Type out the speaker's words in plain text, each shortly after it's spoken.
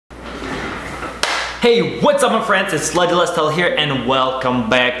Hey, what's up my friends, it's Lady Lifestyle here and welcome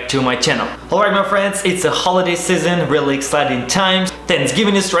back to my channel. Alright my friends, it's a holiday season, really exciting times.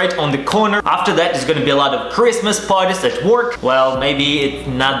 Thanksgiving is right on the corner. After that there's gonna be a lot of Christmas parties at work. Well, maybe it's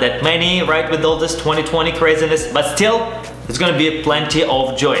not that many, right, with all this 2020 craziness, but still, there's gonna be plenty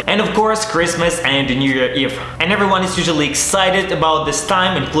of joy. And of course, Christmas and New Year Eve. And everyone is usually excited about this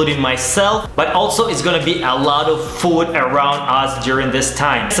time, including myself, but also it's gonna be a lot of food around us during this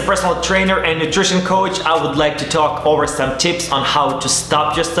time. As a personal trainer and nutrition coach, I would like to talk over some tips on how to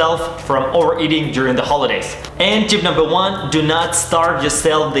stop yourself from overeating during the holidays. And tip number one, do not starve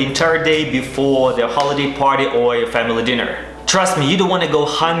yourself the entire day before the holiday party or your family dinner. Trust me, you don't want to go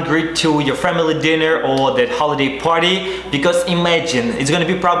hungry to your family dinner or that holiday party, because imagine, it's going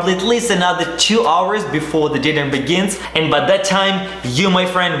to be probably at least another 2 hours before the dinner begins, and by that time, you, my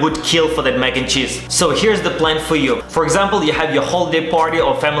friend, would kill for that mac and cheese. So here's the plan for you. For example, you have your holiday party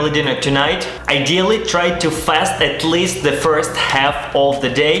or family dinner tonight. Ideally, try to fast at least the first half of the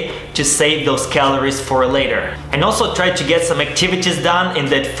day to save those calories for later. And also try to get some activities done in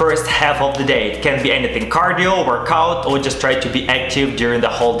that first half of the day. It can be anything, cardio, workout, or just try to be active during the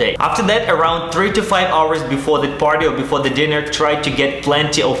whole day. After that, around 3 to 5 hours before the party or before the dinner, try to get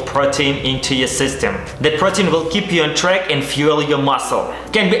plenty of protein into your system. That protein will keep you on track and fuel your muscle.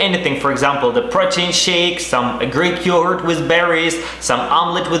 It can be anything, for example, the protein shake, some Greek yogurt with berries, some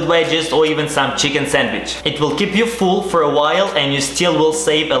omelet with veggies, or even some chicken sandwich. It will keep you full for a while and you still will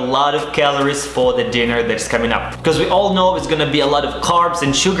save a lot of calories for the dinner that's coming up. Because we all know it's gonna be a lot of carbs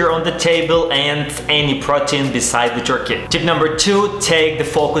and sugar on the table and any protein beside the turkey. Tip number two, take the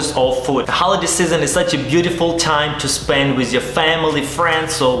focus off food. The holiday season is such a beautiful time to spend with your family,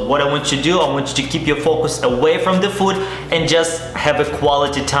 friends. So what I want you to do, I want you to keep your focus away from the food and just have a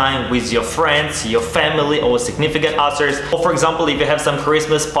quality time with your friends, your family, or significant others. Or for example, if you have some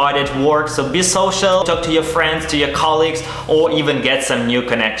Christmas party at work, so be social, talk to your friends, to your colleagues, or even get some new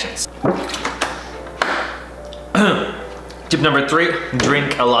connections. Tip number three,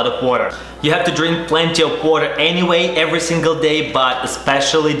 drink a lot of water. You have to drink plenty of water anyway every single day, but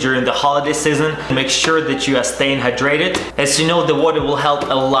especially during the holiday season. Make sure that you are staying hydrated. As you know, the water will help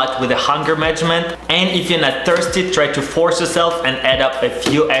a lot with the hunger management. And if you're not thirsty, try to force yourself and add up a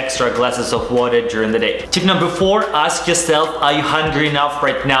few extra glasses of water during the day. Tip number four, ask yourself, are you hungry enough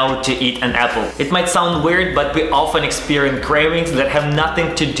right now to eat an apple? It might sound weird, but we often experience cravings that have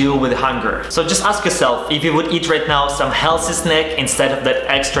nothing to do with hunger. So just ask yourself if you would eat right now some healthy snack instead of that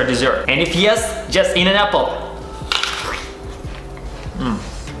extra dessert. And if yes, just eat an apple.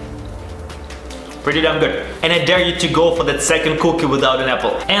 Pretty damn good. And I dare you to go for that second cookie without an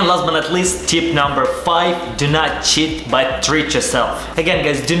apple. And last but not least, tip number five, do not cheat but treat yourself. Again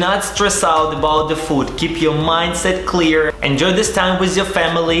guys, do not stress out about the food. Keep your mindset clear. Enjoy this time with your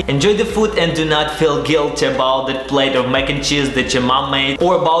family. Enjoy the food and do not feel guilty about that plate of mac and cheese that your mom made,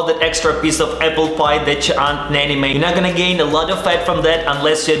 or about that extra piece of apple pie that your aunt Nanny made. You're not gonna gain a lot of fat from that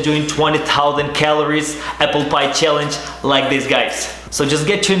unless you're doing 20,000 calories apple pie challenge like these guys. So just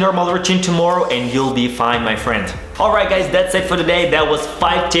get to your normal routine tomorrow and you'll be fine, my friend. Alright guys, that's it for today. That was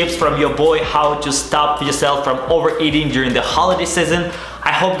 5 tips from your boy how to stop yourself from overeating during the holiday season.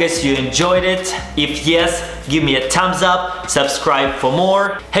 I hope guys you enjoyed it. If yes, give me a thumbs up, subscribe for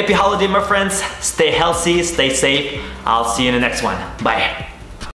more. Happy holiday my friends, stay healthy, stay safe. I'll see you in the next one. Bye.